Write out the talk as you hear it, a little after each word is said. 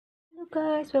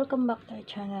guys, welcome back to our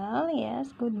channel.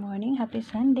 Yes, good morning, happy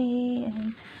Sunday,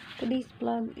 and today's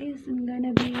vlog is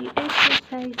gonna be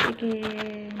exercise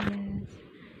again. Yes,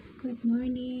 good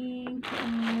morning to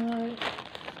all.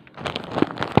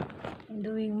 I'm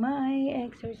doing my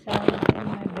exercise in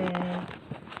my bed.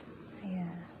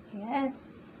 Yeah,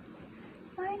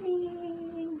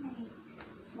 morning.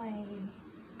 My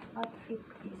outfit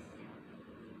is,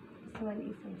 this one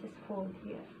is I just fold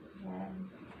here. Yeah.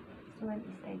 This one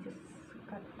is I just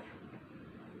cut.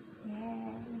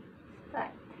 Yeah,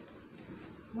 start.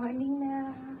 Morning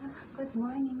na. Good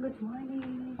morning, good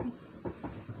morning.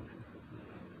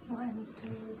 1, 2,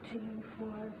 3,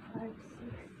 4, 5,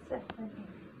 6, 7, 8,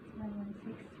 7,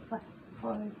 6, 5,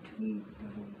 4, 3, 2,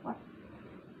 1.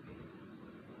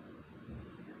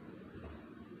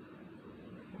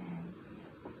 And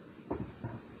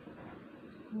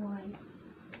 1,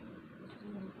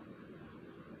 2,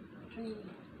 3,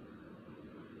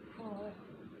 4,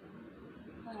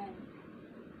 5,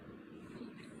 6,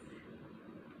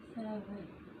 7,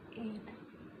 8,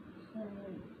 7,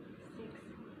 6,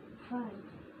 5,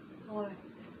 4,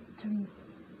 3,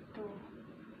 2,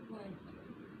 1.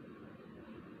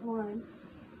 1,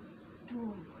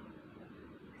 2,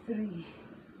 3,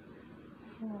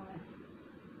 4,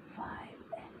 5,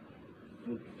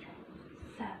 6,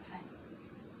 7,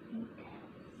 8,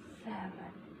 7,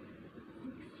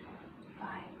 6,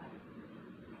 5,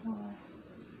 4,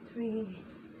 3,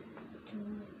 2,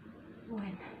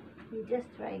 1. You just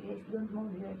try, guys. Don't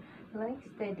move your legs,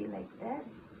 steady like that,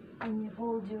 and you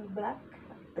hold your back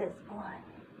like this. 1,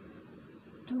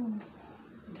 2,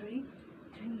 3,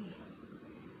 3,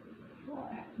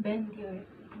 4. Bend your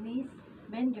knees.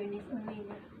 Bend your knees only.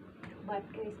 The butt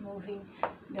is moving.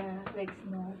 The legs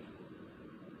no.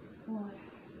 4,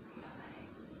 5,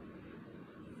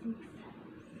 6,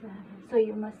 7. So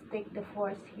you must take the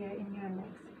force here in your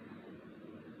legs.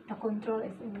 The control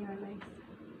is in your legs.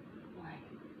 1,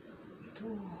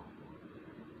 2,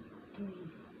 3,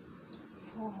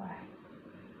 4,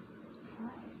 5,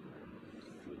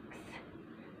 6,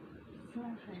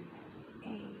 7,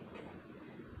 8,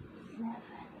 7,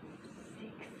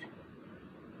 6,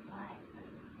 5,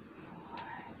 4,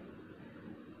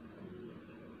 3,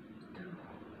 2,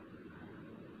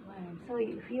 1. So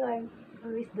if you are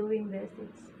always doing this,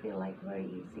 it's feel like very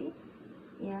easy.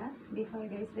 Yeah, before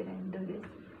guys, when I do this,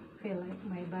 feel like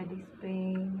my body's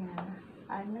pain.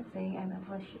 I'm not saying I'm a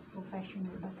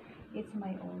professional, but it's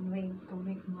my own way to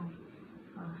make my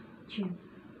gym.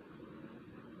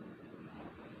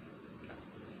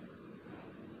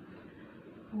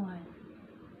 1,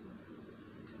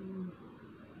 2,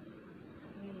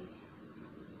 3,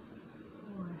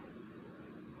 4,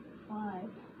 5,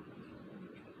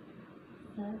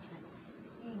 7,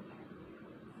 8,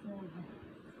 7,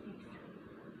 6,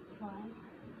 5,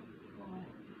 4,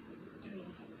 3,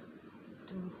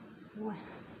 2, 1.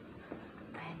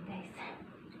 And guys,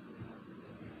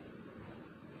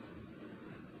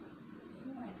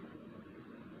 1,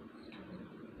 2,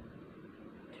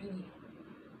 3,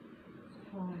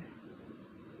 4,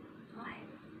 5,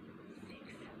 6,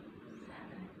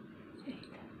 7, 8,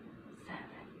 7,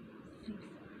 6,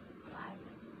 5,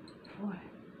 4,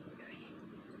 3,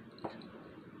 2,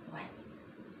 1.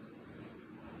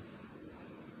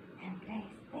 And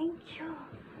guys, thank you.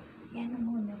 Yan na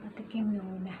muna, patikim na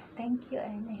muna. Thank you,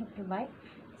 and I hope you like.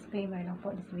 Disclaimer lang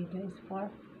po, this video is for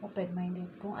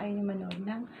open-minded. Kung ayaw nyo manood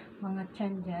ng mga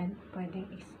tiyan dyan, pwedeng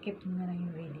skip nyo na lang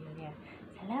yung video niya.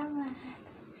 Salamat!